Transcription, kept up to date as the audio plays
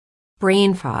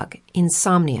brain fog,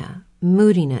 insomnia,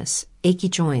 moodiness, achy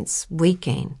joints, weight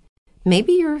gain.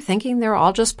 Maybe you're thinking they're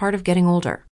all just part of getting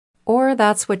older. Or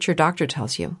that's what your doctor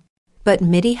tells you. But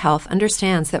MIDI Health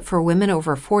understands that for women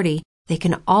over 40, they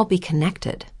can all be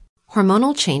connected.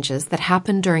 Hormonal changes that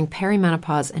happen during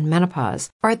perimenopause and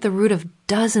menopause are at the root of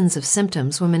dozens of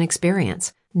symptoms women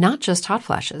experience, not just hot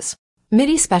flashes.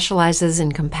 MIDI specializes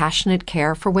in compassionate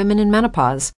care for women in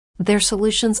menopause. Their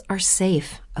solutions are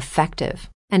safe, effective,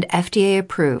 and FDA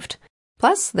approved.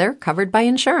 Plus, they're covered by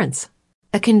insurance.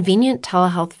 A convenient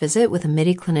telehealth visit with a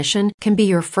MIDI clinician can be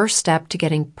your first step to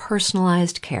getting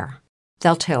personalized care.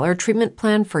 They'll tailor a treatment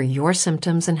plan for your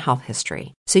symptoms and health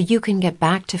history so you can get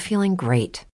back to feeling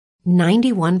great.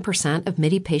 91% of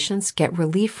MIDI patients get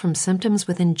relief from symptoms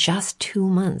within just 2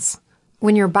 months.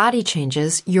 When your body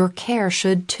changes, your care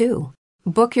should too.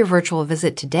 Book your virtual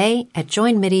visit today at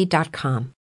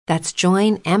joinmidi.com. That's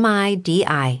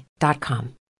joinmidi.com.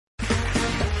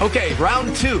 Okay,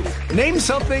 round 2. Name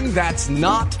something that's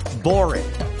not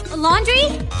boring. A laundry?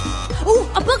 Ooh,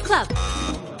 a book club.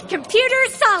 Computer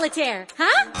solitaire,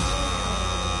 huh?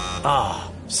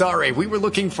 Ah, sorry, we were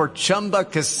looking for Chumba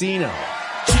Casino.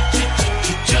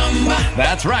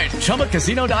 That's right,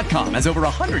 ChumbaCasino.com has over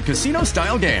 100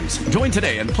 casino-style games. Join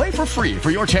today and play for free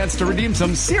for your chance to redeem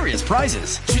some serious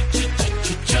prizes.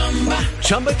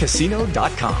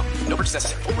 ChumbaCasino.com. No purchase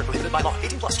necessary. Void where prohibited by law.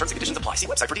 18 plus. Terms and conditions apply. See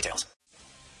website for details.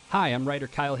 Hi, I'm writer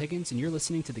Kyle Higgins, and you're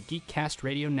listening to the Geekcast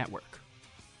Radio Network.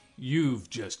 You've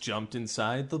just jumped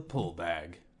inside the pull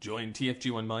bag. Join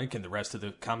TFG1 Mike and the rest of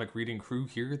the comic reading crew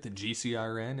here at the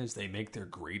GCRN as they make their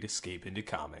great escape into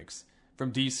comics.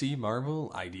 From DC,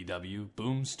 Marvel, IDW,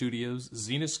 Boom Studios,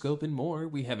 Zenoscope, and more,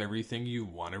 we have everything you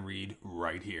want to read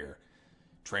right here.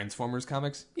 Transformers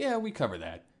comics? Yeah, we cover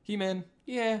that. He-Man?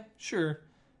 Yeah, sure.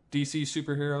 DC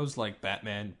superheroes like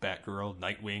Batman, Batgirl,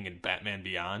 Nightwing, and Batman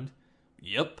Beyond?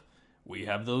 Yep, we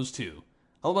have those too.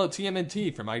 How about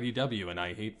TMNT from IDW and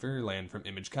I Hate Fairyland from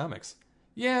Image Comics?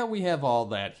 Yeah, we have all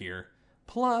that here.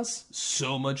 Plus,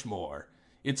 so much more.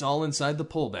 It's all inside the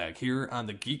pull bag here on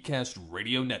the Geekcast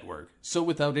Radio Network. So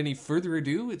without any further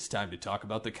ado, it's time to talk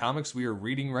about the comics we are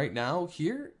reading right now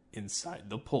here inside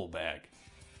the pull bag.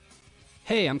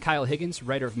 Hey, I'm Kyle Higgins,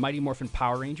 writer of Mighty Morphin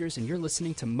Power Rangers, and you're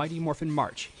listening to Mighty Morphin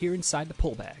March here inside the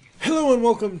pull bag. Hello and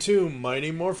welcome to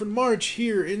Mighty Morphin March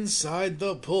here inside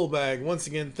the pull bag. Once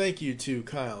again, thank you to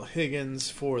Kyle Higgins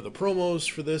for the promos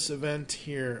for this event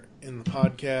here in the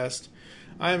podcast.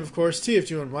 I am, of course,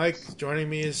 TFG1 Mike. Joining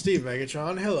me is Steve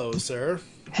Megatron. Hello, sir.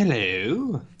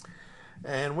 Hello.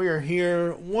 And we are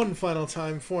here one final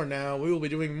time for now. We will be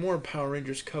doing more Power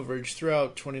Rangers coverage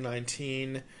throughout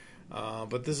 2019.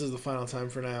 But this is the final time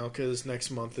for now because next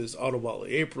month is Autobot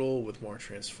April with more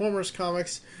Transformers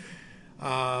comics.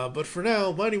 But for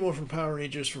now, Mighty Morphin Power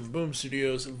Rangers from Boom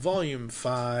Studios, Volume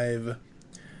 5.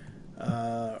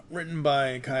 Written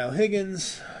by Kyle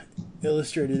Higgins,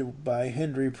 illustrated by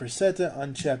Henry Presetta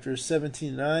on chapters 17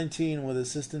 and 19 with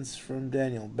assistance from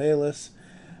Daniel Bayliss.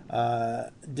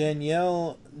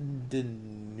 Danielle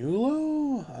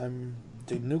Denuclo,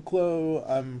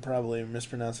 I'm probably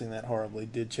mispronouncing that horribly,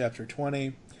 did chapter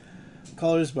 20.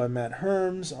 Colors by Matt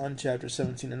Herms on chapter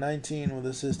 17 and 19 with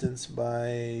assistance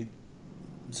by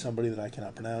somebody that I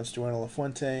cannot pronounce, Joanna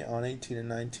LaFuente on 18 and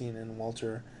 19, and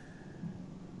Walter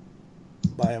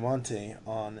Baiamonte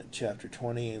on chapter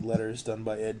 20. Letters done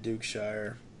by Ed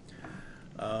Dukeshire.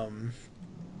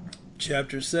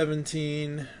 Chapter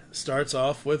 17 starts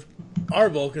off with our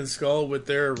Bulk and Skull with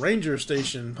their Ranger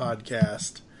Station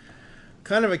podcast.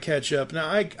 Kind of a catch-up. Now,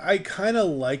 I kind of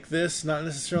like this, not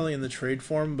necessarily in the trade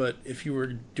form, but if you were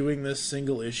doing this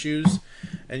single issues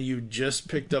and you just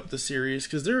picked up the series,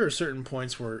 because there are certain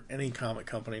points where any comic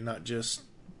company, not just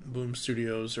Boom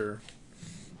Studios or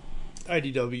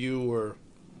IDW or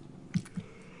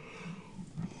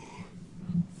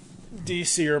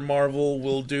DC or Marvel,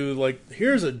 will do, like,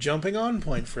 here's a jumping on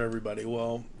point for everybody.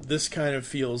 Well, this kind of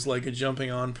feels like a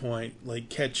jumping on point, like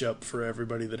catch up for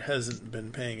everybody that hasn't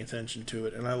been paying attention to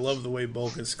it. And I love the way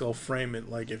Bulk and Skull frame it.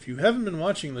 Like, if you haven't been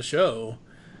watching the show,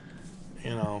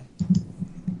 you know,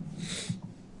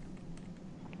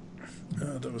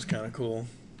 that was kind of cool.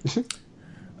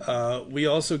 We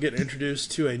also get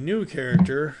introduced to a new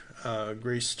character,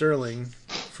 Grace Sterling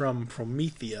from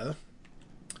Promethea.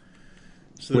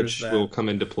 So which will come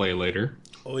into play later.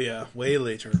 Oh yeah, way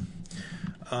later.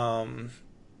 And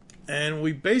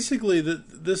we basically,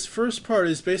 this first part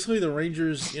is basically the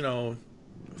Rangers, you know,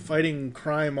 fighting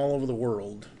crime all over the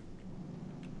world.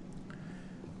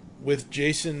 With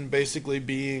Jason basically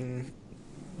being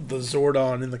the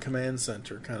Zordon in the command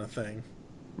center kind of thing.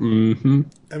 Mm-hmm.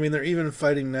 I mean, they're even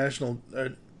fighting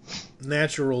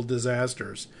natural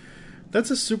disasters. That's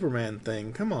a Superman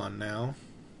thing. Come on now.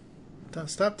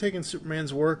 Stop taking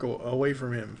Superman's work away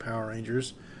from him, Power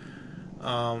Rangers.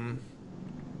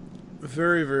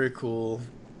 Very, very cool.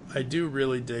 I do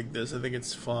really dig this. I think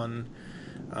it's fun.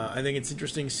 I think it's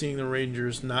interesting seeing the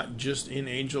Rangers not just in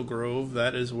Angel Grove.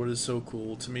 That is what is so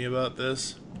cool to me about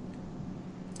this.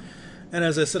 And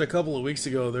as I said a couple of weeks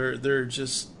ago, there are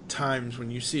just times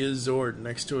when you see a Zord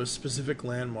next to a specific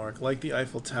landmark, like the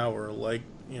Eiffel Tower, like,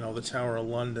 the Tower of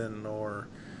London, or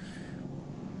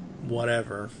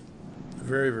whatever.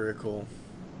 Very, very cool.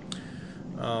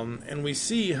 And we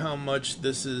see how much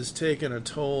this has taken a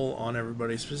toll on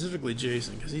everybody, specifically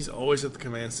Jason, because he's always at the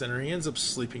command center. He ends up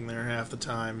sleeping there half the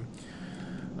time.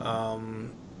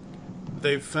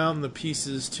 They've found the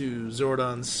pieces to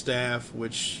Zordon's staff,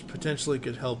 which potentially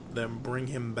could help them bring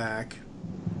him back.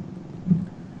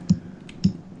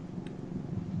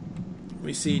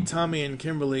 We see Tommy and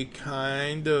Kimberly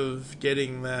kind of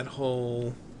getting that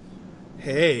whole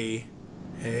hey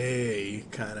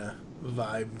kind of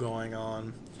vibe going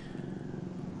on.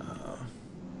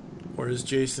 Whereas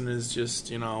Jason is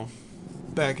just,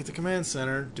 back at the command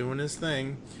center doing his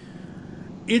thing.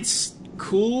 It's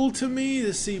cool to me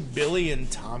to see Billy and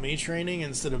Tommy training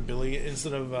instead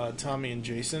of Tommy and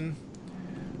Jason,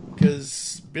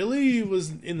 because Billy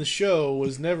was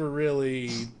never really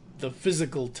the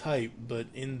physical type, but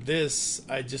in this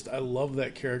I love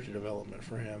that character development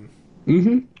for him.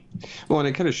 Well, and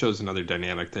it kind of shows another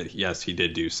dynamic that yes, he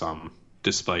did do some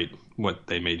despite what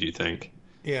they made you think.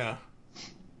 Yeah,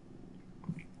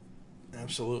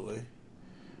 absolutely.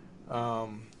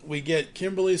 We get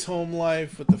Kimberly's home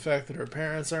life with the fact that her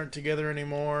parents aren't together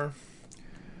anymore.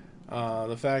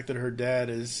 The fact that her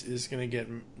dad is going to get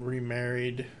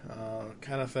remarried,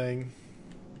 kind of thing.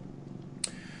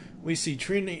 We see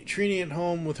Trini at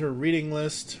home with her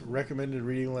recommended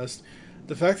reading list.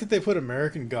 The fact that they put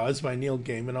American Gods by Neil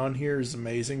Gaiman on here is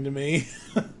amazing to me.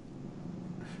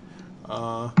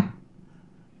 And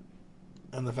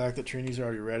the fact that Trini's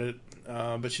already read it.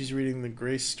 But she's reading the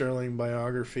Grace Sterling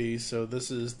biography, so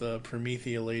this is the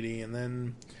Promethea lady, and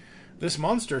then this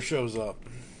monster shows up.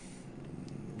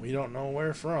 We don't know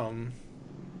where from.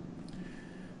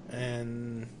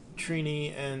 And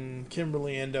Trini and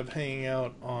Kimberly end up hanging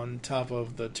out on top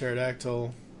of the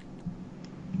pterodactyl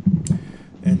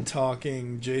and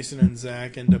talking. Jason and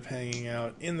Zach end up hanging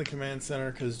out in the command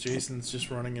center because Jason's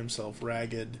just running himself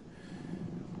ragged.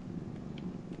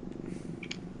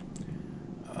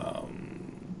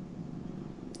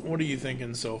 What are you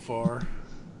thinking so far?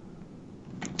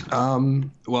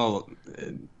 Well,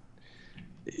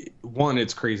 one,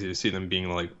 it's crazy to see them being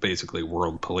like basically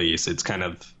world police. It's kind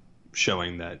of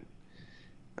showing that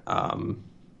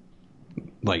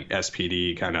like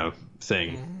SPD kind of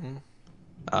thing,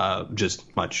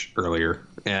 just much earlier,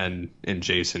 and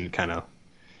Jason kind of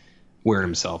wearing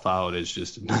himself out is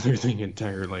just another thing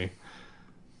entirely.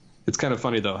 It's kind of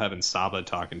funny though having Saba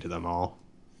talking to them all.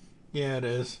 Yeah, it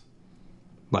is.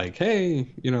 Like, hey,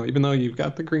 even though you've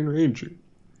got the Green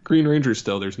Ranger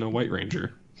still, there's no White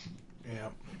Ranger. Yeah.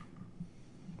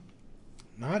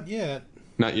 Not yet.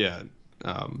 Not yet.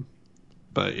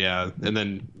 But yeah, and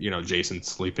then, Jason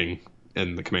sleeping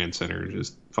in the command center is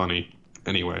just funny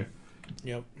anyway.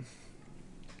 Yep.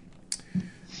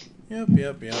 Yeah,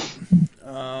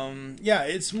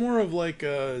 it's more of like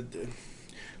I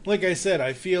said,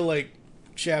 I feel like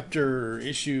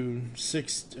issue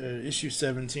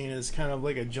 17 is kind of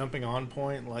like a jumping on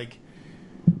point. Like,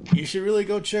 you should really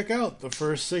go check out the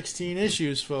first 16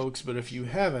 issues, folks, but if you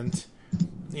haven't,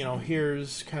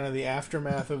 here's kind of the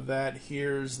aftermath of that.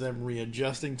 Here's them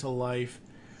readjusting to life.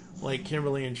 Like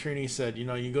Kimberly and Trini said, you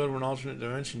go to an alternate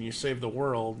dimension, you save the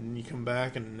world, and you come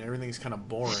back and everything's kind of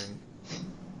boring.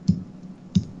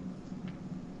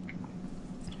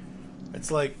 It's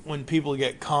like when people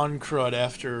get con crud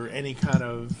after any kind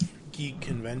of geek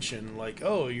convention, like,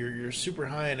 oh, you're super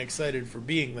high and excited for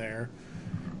being there.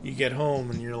 You get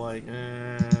home and you're like,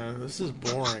 this is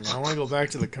boring. I want to go back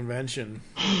to the convention.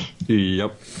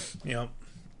 Yep.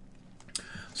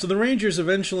 So the Rangers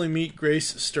eventually meet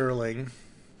Grace Sterling,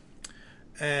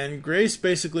 and Grace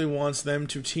basically wants them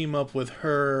to team up with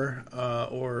her,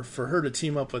 or for her to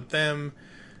team up with them.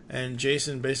 And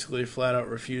Jason basically flat out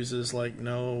refuses, like,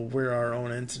 no, we're our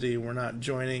own entity. We're not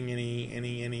joining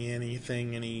any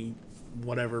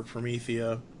whatever,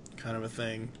 Promethea kind of a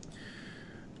thing.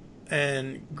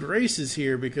 And Grace is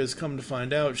here because, come to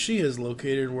find out, she has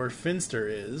located where Finster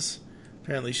is.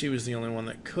 Apparently she was the only one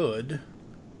that could.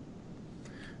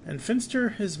 And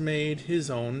Finster has made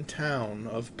his own town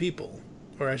of people.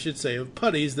 Or I should say, of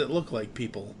putties that look like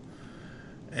people.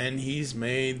 and he's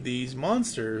made these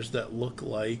monsters that look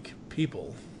like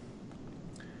people.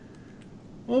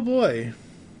 Oh boy,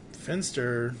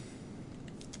 Finster.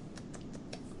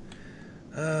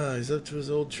 He's up to his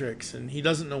old tricks, and he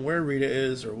doesn't know where Rita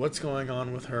is or what's going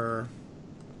on with her.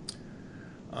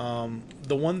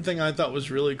 The one thing I thought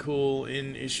was really cool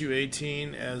in issue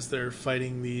 18, as they're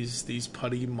fighting these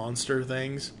putty monster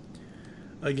things,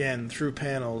 again, through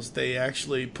panels, they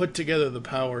actually put together the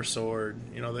power sword.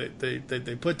 You know,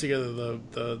 they put together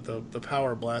the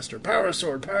power blaster, power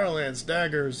sword, power lance,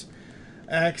 daggers,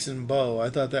 axe, and bow. I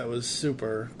thought that was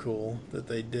super cool that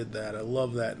they did that. I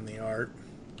love that in the art.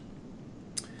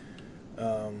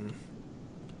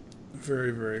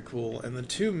 Very, very cool. And the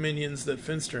two minions that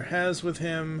Finster has with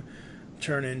him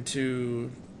turn into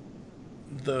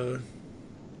the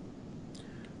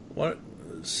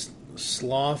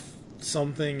sloth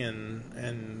something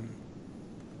and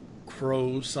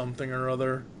crow something or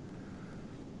other.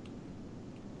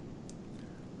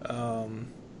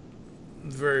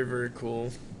 Very, very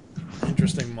cool.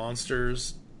 Interesting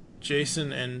monsters.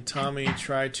 Jason and Tommy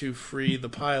try to free the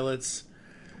pilots,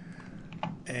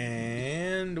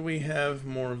 and we have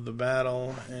more of the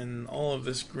battle and all of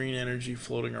this green energy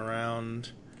floating around.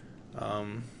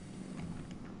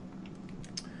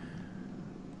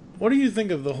 What do you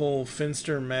think of the whole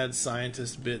Finster mad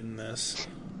scientist bit in this?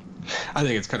 I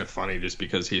think it's kind of funny just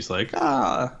because he's like,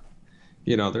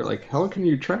 you know, they're like, how can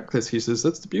you track this? He says,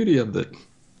 that's the beauty of it.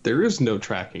 There is no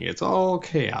tracking. It's all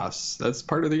chaos. That's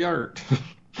part of the art.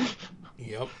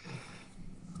 Yep.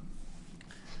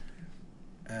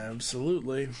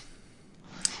 Absolutely.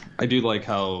 I do like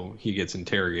how he gets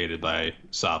interrogated by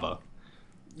Sava.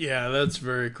 Yeah, that's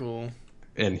very cool.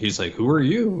 And he's like, who are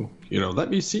you? You know, let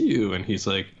me see you. And he's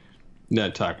like,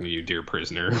 not talking to you, dear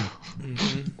prisoner.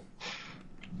 Mm-hmm.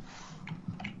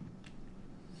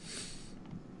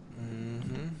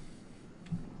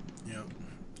 Yep.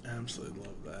 Absolutely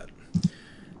love that.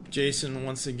 Jason,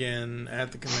 once again,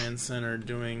 at the command center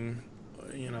doing,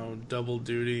 you know, double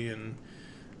duty,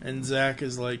 and Zach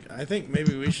is like, I think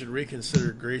maybe we should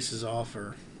reconsider Grace's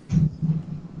offer.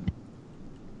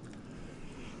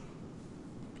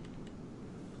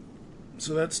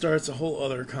 So that starts a whole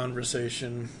other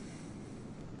conversation.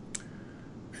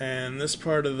 And this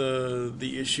part of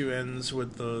the issue ends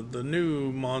with the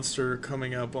new monster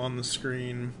coming up on the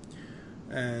screen.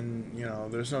 And, you know,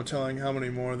 there's no telling how many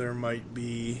more there might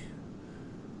be.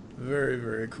 Very,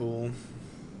 very cool.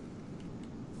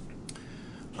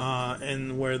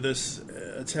 And where this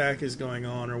attack is going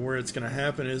on, or where it's going to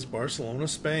happen, is Barcelona,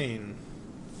 Spain.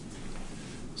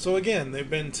 So again, they've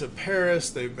been to Paris,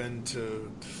 they've been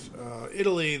to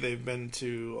Italy, they've been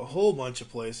to a whole bunch of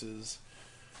places.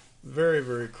 Very,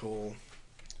 very cool.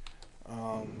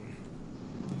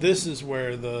 This is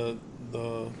where the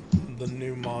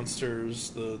new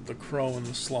monsters, the crow and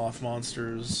the sloth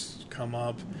monsters, come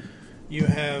up. You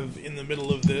have, in the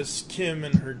middle of this, Kim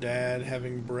and her dad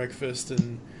having breakfast,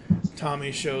 and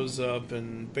Tommy shows up,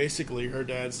 and basically her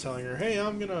dad's telling her, hey,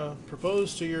 I'm going to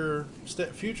propose to your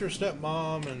future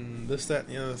stepmom, and this, that,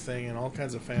 and the other thing, and all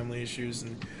kinds of family issues.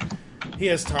 And he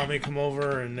has Tommy come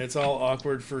over, and it's all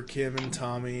awkward for Kim and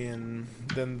Tommy, and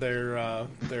then their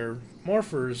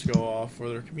morphers go off, or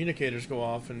their communicators go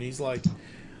off, and he's like,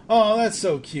 oh, that's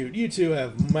so cute. You two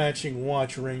have matching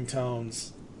watch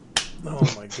ringtones.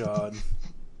 Oh my god.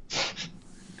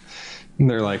 And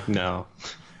they're like, no.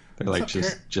 They're like,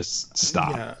 just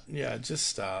stop. Yeah, just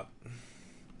stop.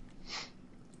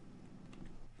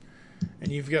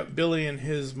 And you've got Billy and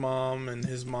his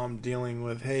mom dealing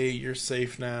with, hey, you're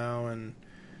safe now, and,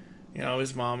 you know,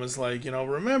 his mom is like, you know,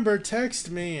 remember, text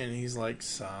me, and he's like,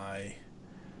 sigh.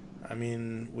 I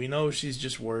mean, we know she's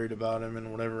just worried about him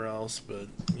and whatever else, but,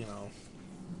 you know,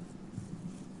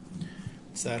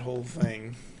 it's that whole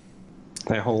thing.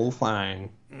 That whole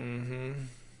thing. Mm-hmm.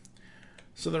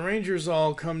 So the Rangers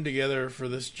all come together for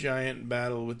this giant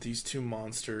battle with these two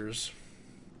monsters.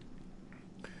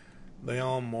 They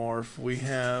all morph. We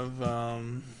have,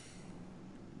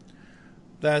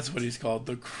 that's what he's called,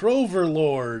 the Crover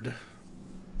Lord.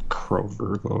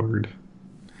 Crover Lord.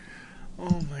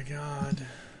 Oh my god.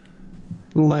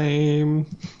 Lame.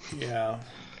 Yeah.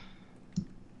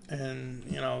 And,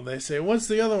 you know, they say, what's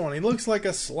the other one? He looks like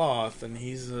a sloth, and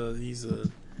he's a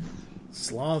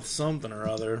sloth something or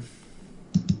other.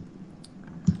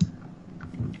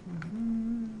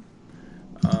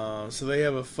 So they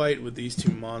have a fight with these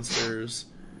two monsters.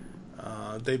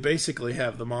 They basically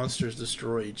have the monsters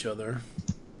destroy each other,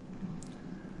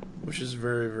 which is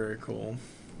very, very cool.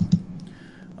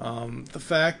 The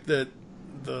fact that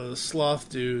the sloth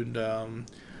dude,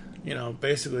 you know,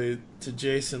 basically to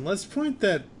Jason, let's point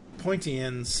that pointy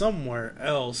end somewhere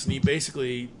else, and he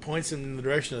basically points him in the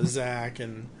direction of Zack,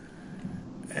 and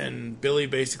Billy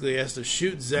basically has to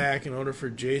shoot Zack in order for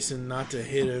Jason not to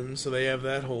hit him, so they have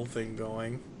that whole thing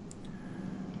going.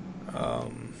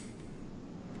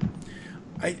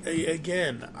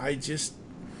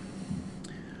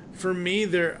 For me,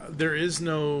 there is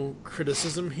no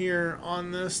criticism here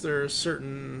on this. There are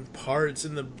certain parts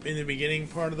in the beginning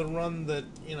part of the run that,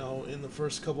 in the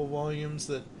first couple volumes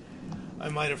that I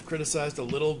might have criticized a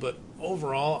little, but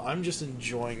overall, I'm just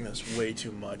enjoying this way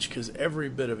too much, because every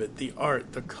bit of it, the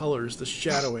art, the colors, the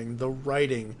shadowing, the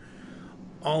writing,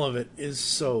 all of it is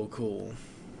so cool.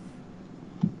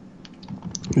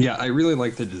 Yeah, I really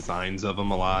like the designs of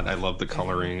them a lot. I love the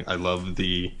coloring. I love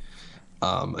the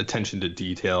attention to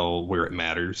detail where it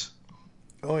matters.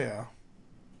 Oh, yeah.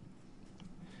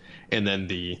 And then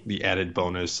the added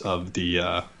bonus of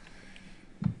the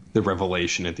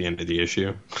revelation at the end of the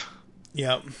issue.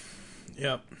 Yep.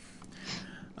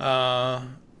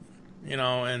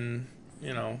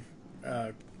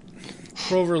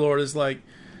 Croverlord is like,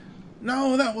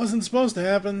 no, that wasn't supposed to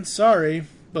happen. Sorry,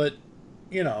 but,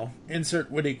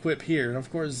 insert witty quip here. And of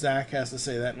course, Zack has to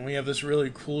say that. And we have this really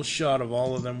cool shot of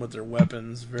all of them with their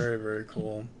weapons. Very, very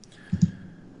cool.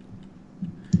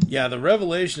 Yeah, the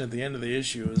revelation at the end of the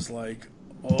issue is like,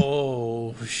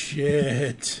 oh,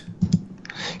 shit.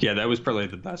 Yeah, that was probably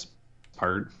the best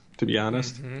part, to be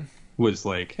honest. Mm-hmm. Was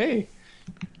like, hey,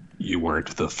 you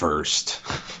weren't the first.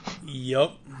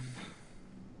 Yup.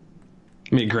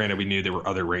 I mean, granted, we knew there were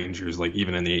other Rangers, like,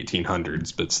 even in the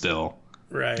 1800s, but still.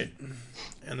 Right.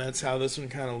 And that's how this one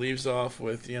kind of leaves off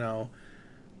with,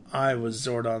 I was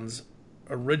Zordon's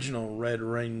original Red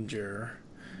Ranger.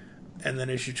 And then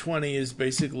issue 20 is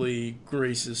basically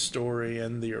Grace's story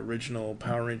and the original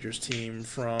Power Rangers team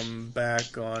from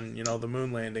back on, the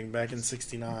moon landing back in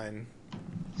 1969.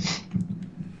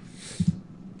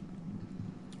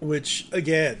 Which,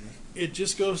 again, it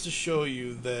just goes to show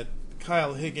you that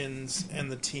Kyle Higgins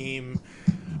and the team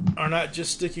are not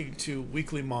just sticking to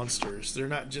weekly monsters. They're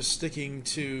not just sticking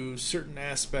to certain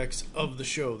aspects of the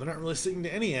show. They're not really sticking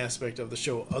to any aspect of the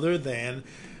show other than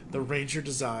the Ranger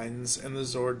designs and the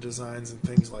Zord designs and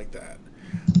things like that.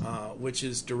 Which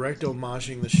is direct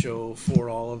homaging the show for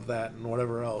all of that and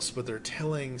whatever else. But they're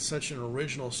telling such an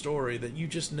original story that you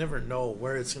just never know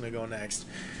where it's going to go next.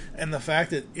 And the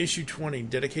fact that issue 20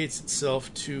 dedicates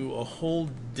itself to a whole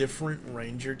different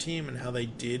Ranger team and how they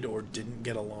did or didn't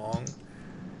get along,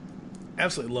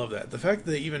 absolutely love that. The fact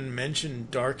that they even mentioned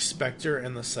Dark Spectre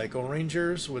and the Psycho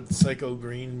Rangers, with Psycho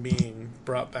Green being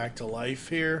brought back to life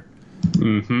here.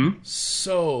 Mm-hmm.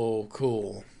 So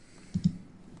cool.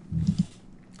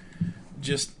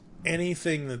 Just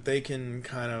anything that they can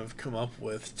kind of come up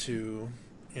with to,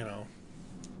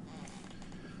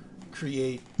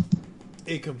 create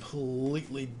a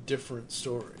completely different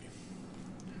story.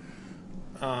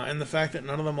 And the fact that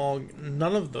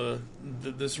none of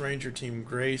this Ranger team,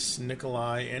 Grace,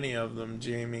 Nikolai, any of them,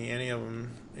 Jamie, any of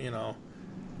them,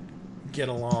 get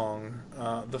along.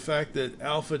 The fact that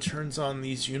Alpha turns on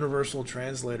these universal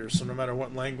translators, so no matter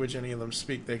what language any of them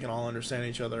speak, they can all understand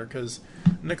each other, because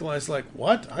Nikolai's like,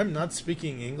 what? I'm not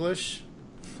speaking English?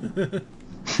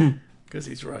 Because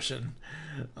he's Russian.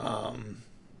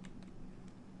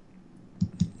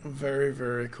 Very,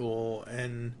 very cool.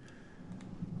 And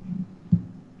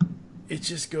it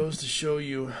just goes to show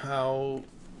you how,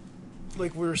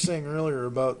 like we were saying earlier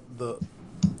about the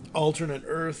alternate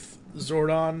Earth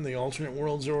Zordon, the alternate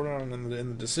world Zordon, and the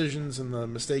decisions and the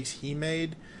mistakes he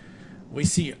made, we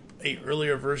see a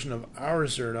earlier version of our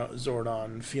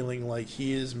Zordon feeling like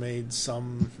he has made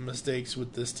some mistakes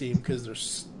with this team, because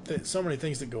there's so many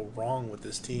things that go wrong with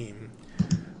this team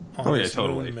on this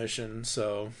moon mission.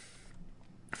 So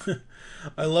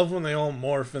I love when they all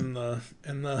morph and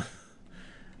the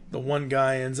one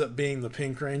guy ends up being the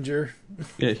Pink Ranger.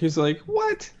 Yeah, he's like,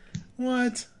 what?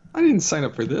 I didn't sign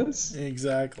up for this.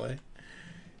 Exactly.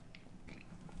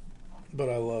 But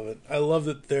I love it. I love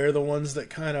that they're the ones that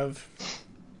kind of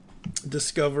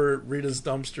discover Rita's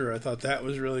dumpster. I thought that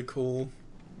was really cool.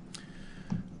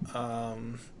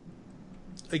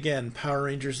 Again, Power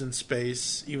Rangers in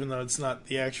space, even though it's not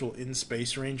the actual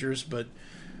in-space Rangers, but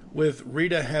with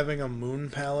Rita having a moon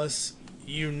palace,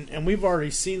 and we've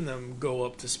already seen them go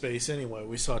up to space anyway.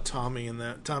 We saw Tommy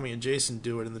and Jason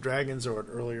do it in the Dragon Zord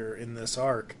earlier in this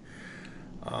arc,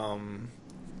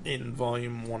 in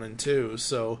volume 1 and 2.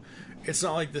 So it's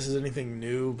not like this is anything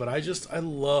new, but I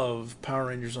love Power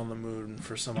Rangers on the moon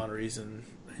for some odd reason.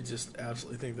 I just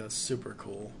absolutely think that's super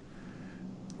cool.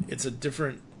 It's a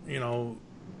different,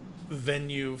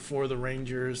 venue for the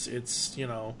Rangers. It's,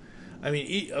 I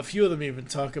mean, a few of them even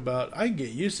talk about, I can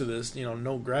get used to this,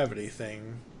 no gravity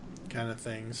thing kind of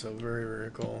thing. So very,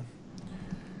 very cool.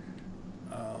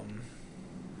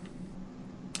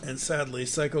 And sadly,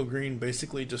 Psycho Green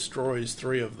basically destroys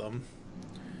 3 of them.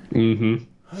 Mm-hmm.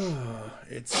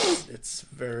 It's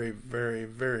very, very,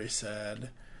 very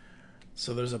sad.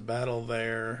 So there's a battle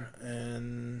there,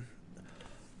 and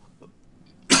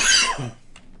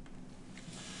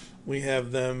we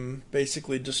have them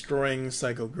basically destroying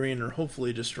Psycho Green, or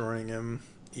hopefully destroying him,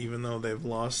 even though they've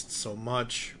lost so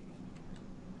much.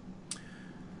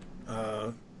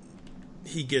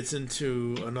 He gets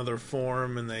into another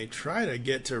form, and they try to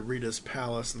get to Rita's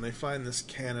palace, and they find this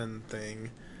cannon thing,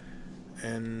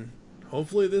 and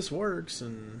hopefully this works.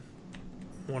 And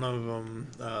one of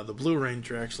them, the Blue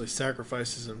Ranger, actually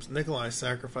sacrifices him. Nikolai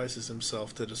sacrifices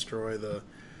himself to destroy the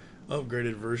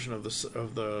upgraded version of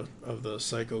the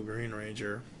Psycho Green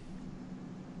Ranger.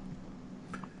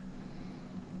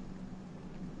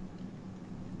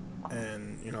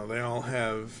 And they all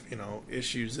have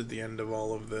issues at the end of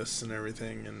all of this and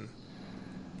everything, and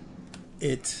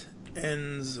it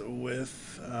ends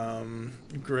with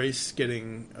Grace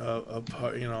getting a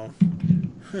part,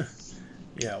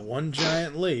 one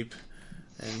giant leap,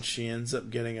 and she ends up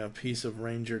getting a piece of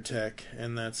Ranger tech,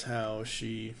 and that's how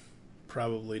she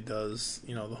probably does,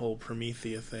 the whole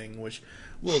Promethea thing, which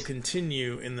will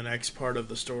continue in the next part of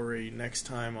the story next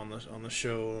time on the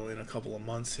show in a couple of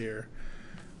months here.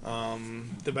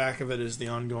 The back of it is the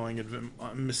ongoing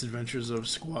misadventures of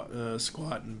Squat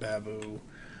and Babu.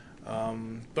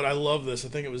 But I love this. I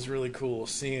think it was really cool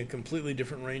seeing a completely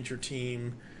different Ranger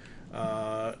team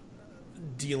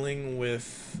dealing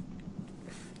with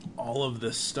all of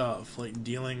this stuff, like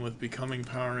dealing with becoming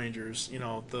Power Rangers.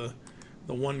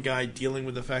 The one guy dealing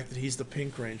with the fact that he's the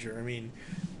Pink Ranger. I mean,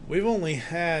 we've only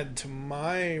had, to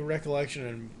my recollection,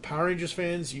 and Power Rangers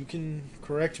fans, you can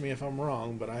correct me if I'm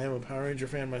wrong, but I am a Power Ranger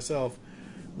fan myself,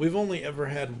 we've only ever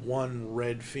had one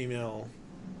red female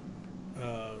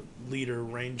leader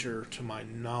Ranger, to my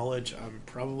knowledge. I'm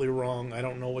probably wrong. I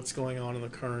don't know what's going on in the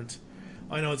current...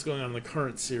 I know what's going on in the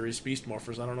current series, Beast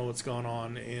Morphers. I don't know what's going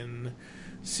on in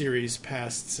series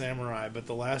past Samurai, but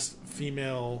the last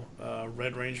female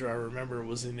Red Ranger I remember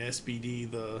was in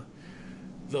SPD, the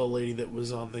lady that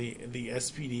was on the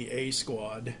SPD A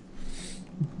squad.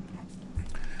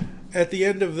 At the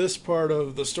end of this part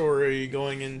of the story,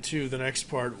 going into the next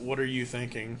part, what are you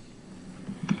thinking?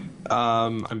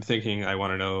 I'm thinking I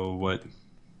want to know what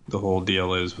the whole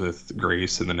deal is with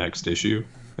Grace in the next issue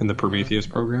in the Prometheus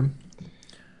program.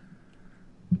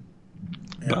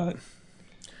 Yeah. But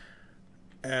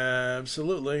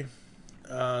absolutely.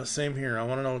 Same here. I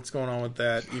want to know what's going on with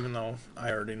that, even though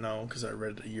I already know because I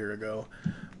read it a year ago.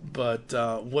 But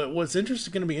what's going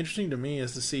to be interesting to me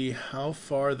is to see how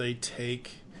far they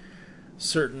take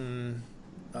certain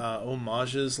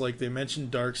homages. Like they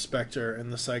mentioned Dark Spectre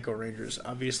and the Psycho Rangers.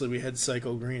 Obviously, we had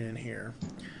Psycho Green in here.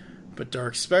 But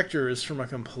Dark Spectre is from a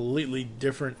completely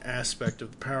different aspect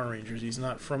of the Power Rangers. He's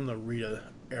not from the Rita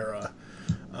era.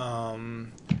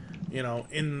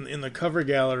 In the cover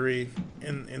gallery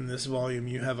in this volume,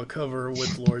 you have a cover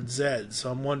with Lord Zed.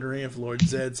 So I'm wondering if Lord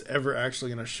Zed's ever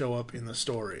actually going to show up in the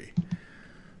story.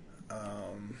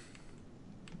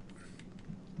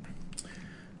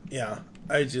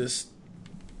 I just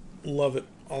love it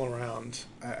all around.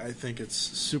 I think it's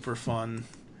super fun.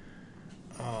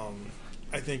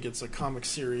 I think it's a comic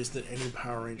series that any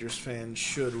Power Rangers fan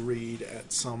should read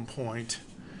at some point.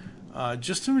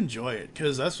 Just to enjoy it,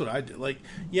 because that's what I did.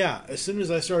 As soon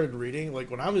as I started reading,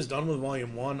 when I was done with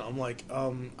Volume 1, I'm like,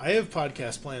 I have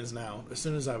podcast plans now, as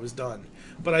soon as I was done.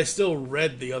 But I still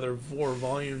read the other 4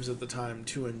 volumes at the time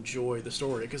to enjoy the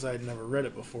story, because I had never read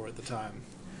it before at the time.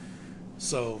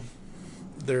 So,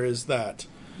 there is that.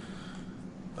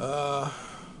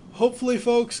 Hopefully,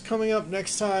 folks, coming up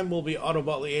next time will be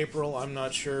Autobotly April. I'm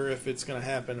not sure if it's going to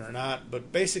happen or not,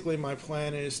 but basically my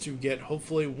plan is to get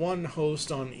hopefully one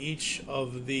host on each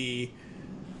of the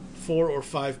 4 or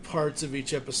 5 parts of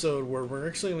each episode, where we're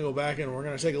actually going to go back and we're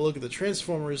going to take a look at the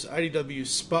Transformers IDW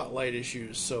Spotlight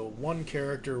issues. So one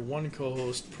character, one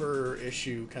co-host per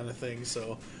issue kind of thing.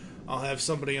 So I'll have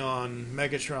somebody on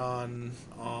Megatron,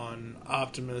 on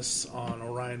Optimus, on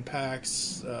Orion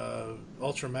Pax,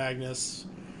 Ultra Magnus,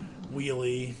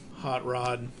 Wheelie, Hot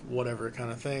Rod, whatever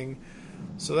kind of thing.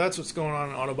 So that's what's going on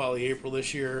in Autobotly April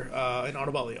this year. In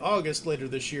Autobotly August, later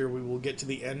this year, we will get to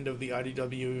the end of the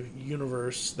IDW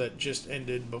universe that just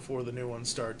ended before the new one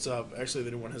starts up. Actually,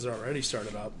 the new one has already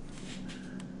started up.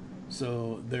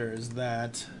 So there is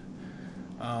that.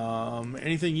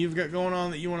 Anything you've got going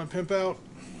on that you want to pimp out?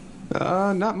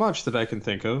 Not much that I can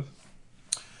think of.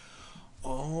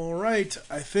 Alright. right,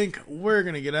 I think we're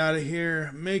going to get out of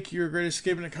here. Make your great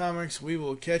escape into comics. We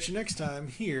will catch you next time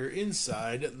here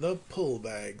inside the Pull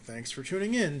Bag. Thanks for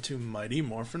tuning in to Mighty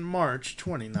Morphin March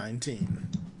 2019.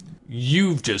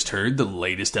 You've just heard the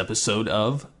latest episode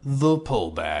of The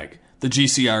Pull Bag, the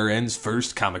GCRN's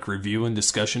first comic review and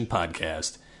discussion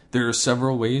podcast. There are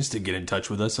several ways to get in touch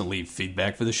with us and leave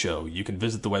feedback for the show. You can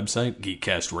visit the website,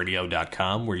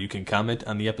 geekcastradio.com, where you can comment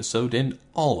on the episode and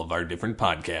all of our different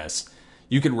podcasts.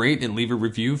 You can rate and leave a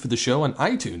review for the show on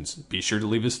iTunes. Be sure to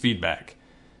leave us feedback.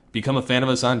 Become a fan of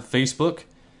us on Facebook,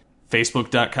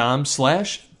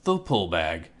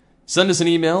 facebook.com/thepullbag. Send us an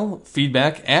email,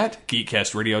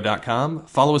 feedback@geekcastradio.com.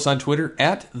 Follow us on Twitter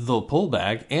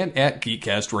 @thepullbag and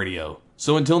 @geekcastradio.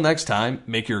 So until next time,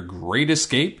 make your great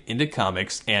escape into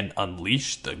comics and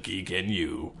unleash the geek in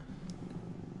you.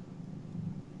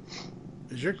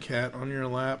 Is your cat on your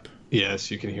lap? Yes,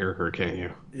 you can hear her, can't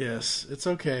you? Yes, it's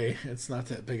okay. It's not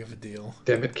that big of a deal.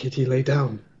 Damn it, Kitty, lay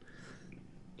down.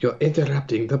 You're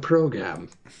interrupting the program.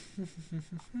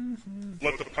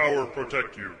 Let the power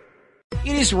protect you.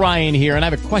 It is Ryan here, and I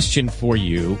have a question for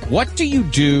you. What do you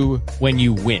do when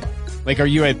you win? Like, are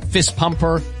you a fist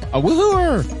pumper, a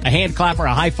woohooer, a hand clapper,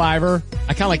 a high fiver?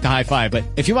 I kind of like the high five, but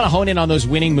if you want to hone in on those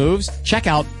winning moves, check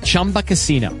out Chumba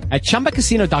Casino. At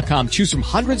ChumbaCasino.com, choose from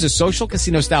hundreds of social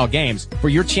casino-style games for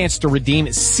your chance to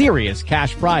redeem serious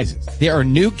cash prizes. There are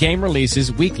new game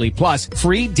releases weekly, plus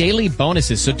free daily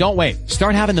bonuses, so don't wait.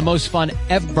 Start having the most fun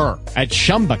ever at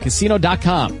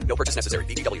ChumbaCasino.com. No purchase necessary.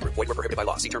 VGW Group. Void where prohibited by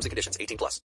law. See terms and conditions. 18+.